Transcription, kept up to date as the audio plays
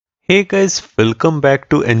Hey guys, welcome back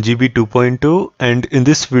to NGB 2.0, and in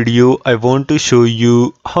this video I want to show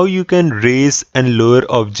you how you can raise and lower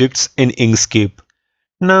objects in Inkscape.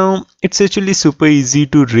 Now it's actually super easy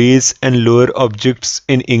to raise and lower objects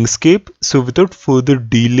in Inkscape, so without further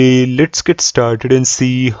delay let's get started and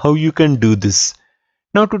see how you can do this.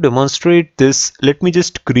 Now to demonstrate this, let me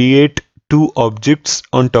just create two objects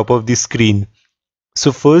on top of the screen.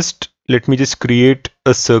 So first let me just create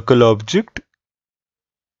a circle object.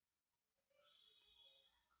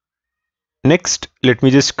 Next, let me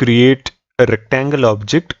just create a rectangle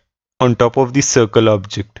object on top of the circle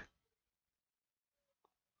object.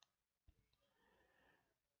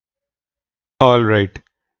 Alright.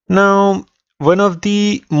 Now, one of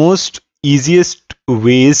the most easiest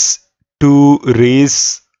ways to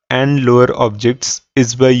raise and lower objects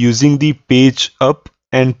is by using the page up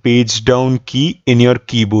and page down key in your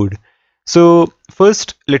keyboard. So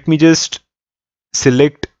first, let me just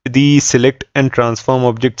select the select and transform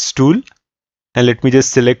objects tool, and let me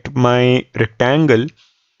just select my rectangle.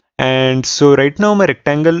 And so right now my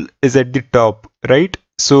rectangle is at the top, right?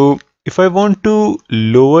 So if I want to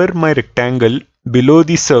lower my rectangle below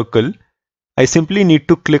the circle, I simply need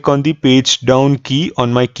to click on the page down key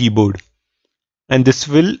on my keyboard, and this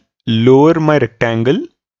will lower my rectangle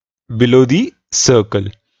below the circle.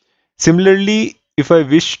 Similarly, if I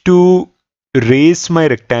wish to raise my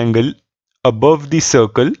rectangle above the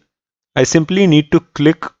circle, I simply need to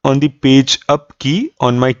click on the page up key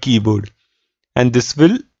on my keyboard, and this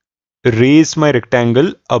will raise my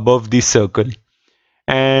rectangle above the circle.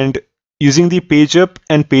 And using the page up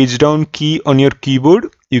and page down key on your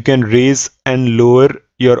keyboard, you can raise and lower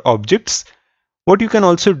your objects. What you can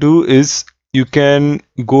also do is you can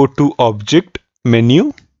go to object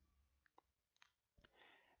menu,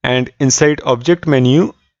 and inside object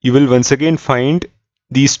menu you will once again find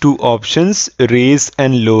these two options, raise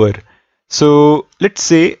and lower. So let's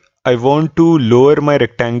say I want to lower my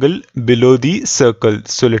rectangle below the circle.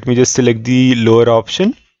 So let me just select the lower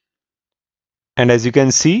option. And as you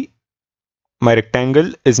can see, my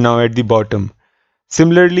rectangle is now at the bottom.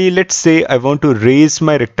 Similarly, let's say I want to raise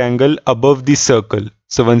my rectangle above the circle.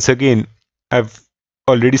 So once again, I've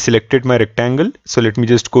already selected my rectangle. So let me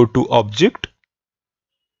just go to object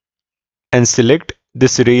and select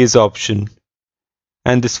this raise option.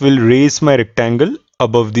 And this will raise my rectangle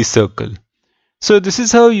above the circle. So this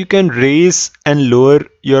is how you can raise and lower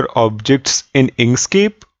your objects in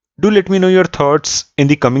Inkscape. Do let me know your thoughts in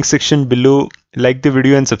the comment section below. Like the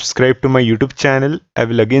video and subscribe to my YouTube channel. I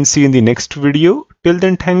will again see you in the next video. Till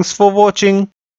then, thanks for watching.